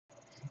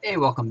Hey,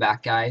 welcome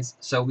back, guys.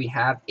 So we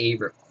have a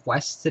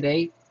request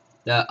today.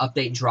 The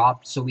update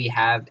dropped, so we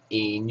have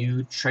a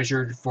new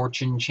treasured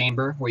fortune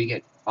chamber where you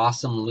get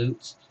awesome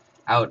loot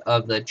out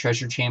of the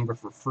treasure chamber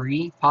for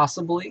free,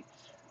 possibly.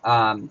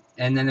 And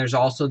then there's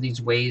also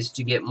these ways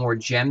to get more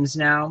gems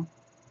now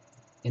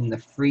in the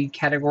free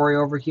category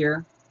over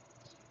here.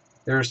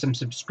 There are some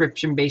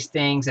subscription-based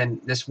things, and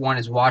this one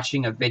is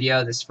watching a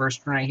video. This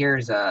first one right here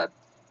is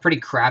pretty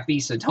crappy,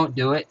 so don't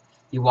do it.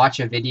 You watch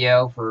a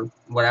video for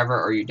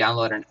whatever, or you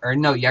download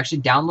you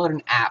actually download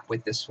an app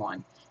with this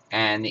one,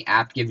 and the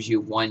app gives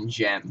you 1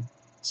 gem.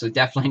 So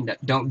definitely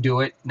don't do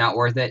it. Not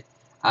worth it.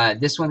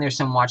 This one, there's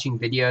some watching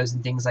videos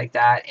and things like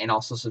that, and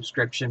also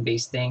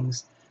subscription-based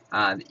things.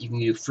 You can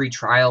do free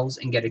trials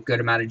and get a good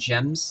amount of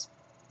gems.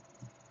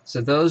 So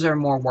those are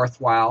more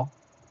worthwhile.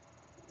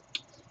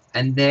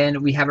 And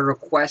then we have a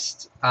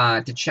request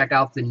to check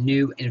out the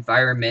new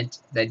environment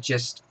that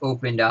just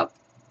opened up.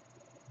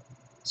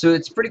 So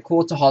it's pretty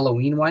cool. It's a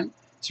Halloween one.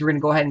 So we're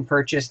going to go ahead and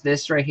purchase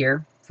this right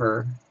here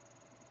for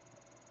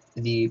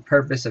the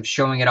purpose of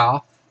showing it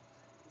off.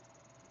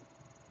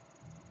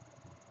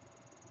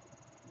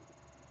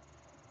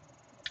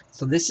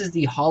 So this is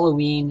the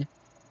Halloween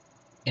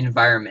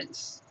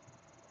environment.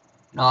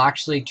 And I'll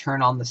actually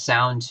turn on the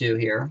sound too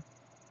here.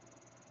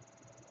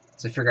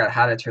 So figure out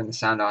how to turn the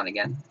sound on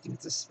again. I think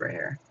it's this right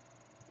here.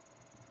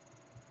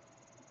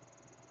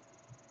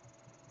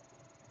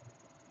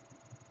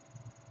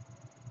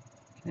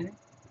 Okay.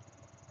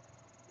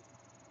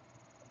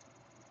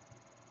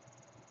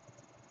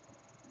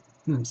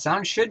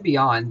 Sound should be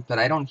on, but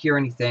I don't hear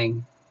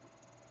anything.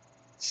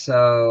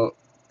 So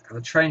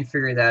I'll try and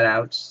figure that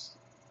out.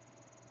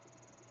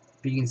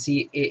 But you can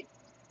see it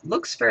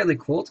looks fairly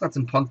cool. It's got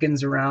some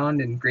pumpkins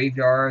around and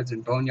graveyards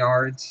and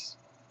boneyards.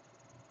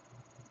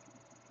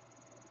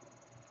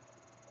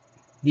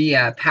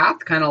 The path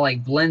kind of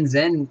like blends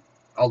in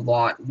a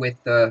lot with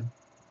the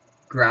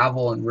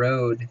gravel and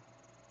road.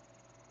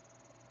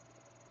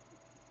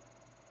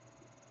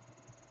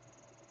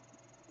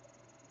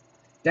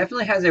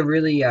 Definitely has a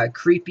really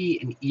creepy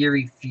and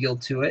eerie feel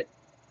to it.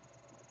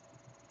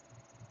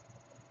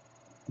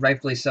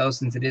 Rightfully so,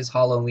 since it is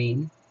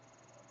Halloween.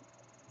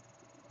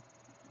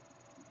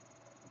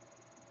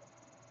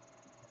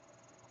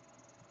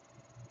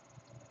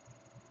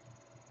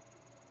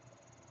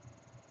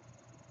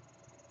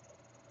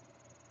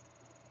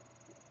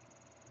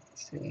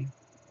 Let's see.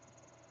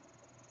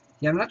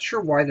 Yeah, I'm not sure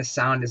why the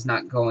sound is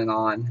not going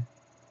on.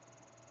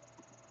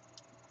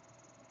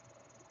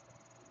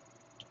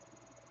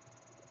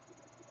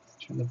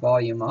 Let's turn the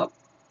volume up.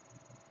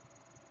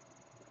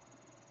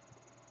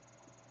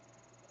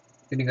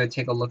 I'm gonna go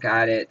take a look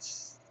at it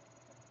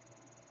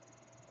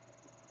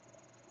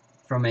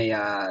from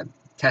a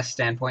test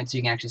standpoint so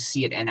you can actually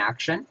see it in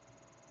action.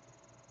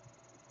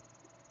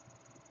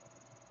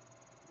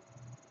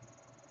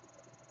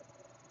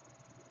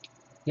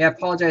 Yeah, I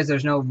apologize,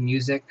 there's no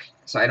music,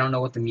 so I don't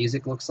know what the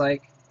music looks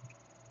like.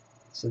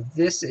 So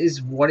this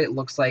is what it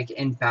looks like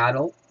in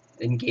battle,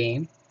 in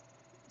game.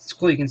 It's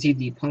cool, you can see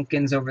the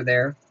pumpkins over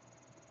there.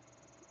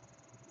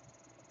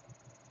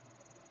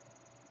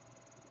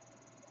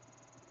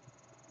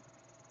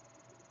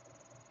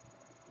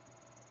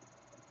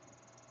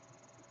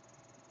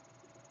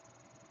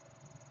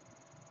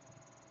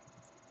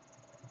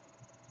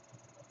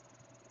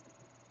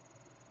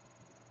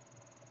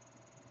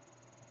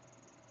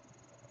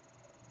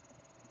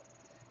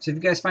 So if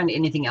you guys find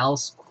anything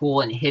else cool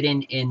and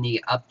hidden in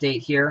the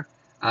update here,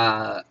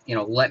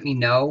 let me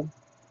know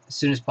as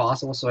soon as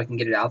possible so I can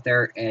get it out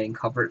there and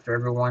cover it for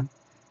everyone.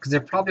 Because there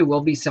probably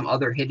will be some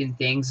other hidden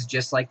things,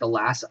 just like the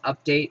last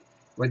update,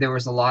 where there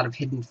was a lot of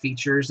hidden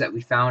features that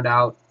we found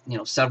out,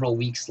 several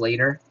weeks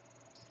later.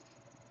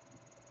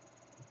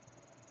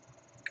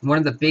 One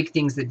of the big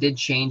things that did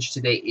change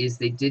today is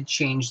they did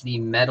change the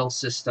medal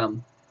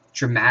system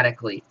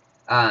dramatically.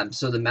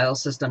 So the medal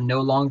system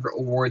no longer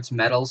awards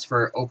medals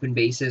for open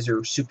bases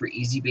or super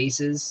easy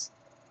bases.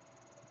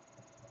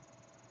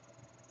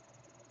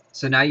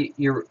 So now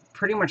you're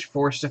pretty much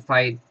forced to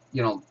fight,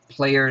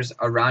 players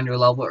around your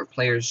level or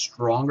players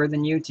stronger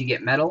than you to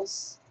get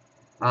medals.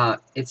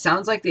 It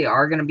sounds like they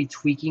are going to be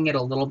tweaking it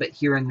a little bit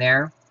here and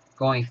there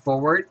going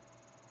forward,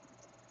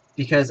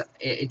 because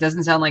it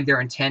doesn't sound like their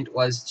intent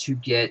was to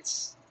get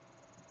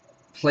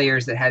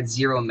players that had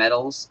 0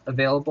 medals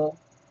available.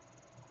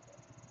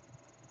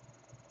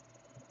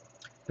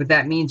 But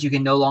that means you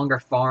can no longer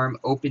farm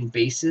open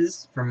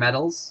bases for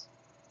medals.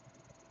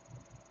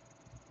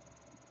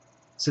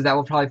 So that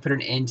will probably put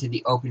an end to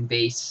the open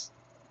base.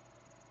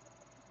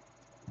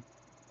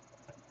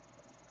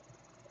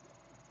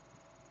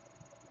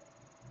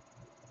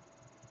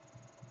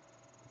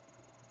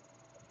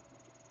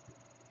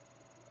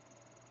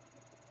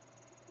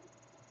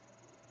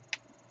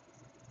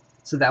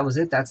 So that was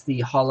it. That's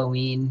the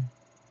Halloween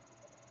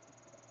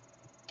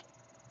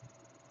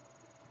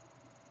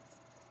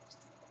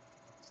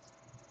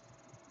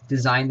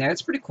design there.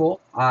 It's pretty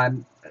cool. I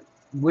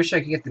wish I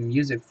could get the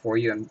music for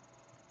you. I'm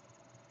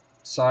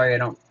sorry I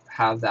don't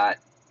have that.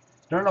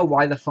 I don't know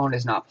why the phone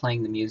is not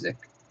playing the music.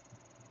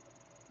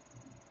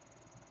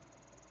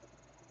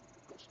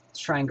 Let's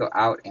try and go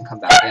out and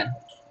come back in.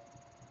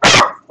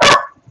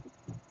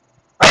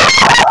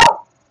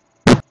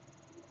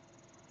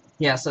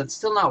 Yeah, so it's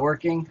still not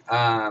working.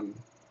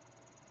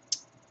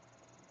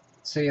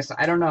 So yes,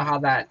 I don't know how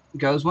that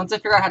goes. Once I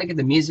figure out how to get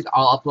the music,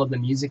 I'll upload the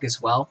music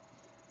as well.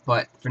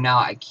 But for now,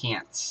 I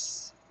can't.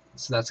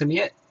 So that's going to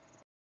be it.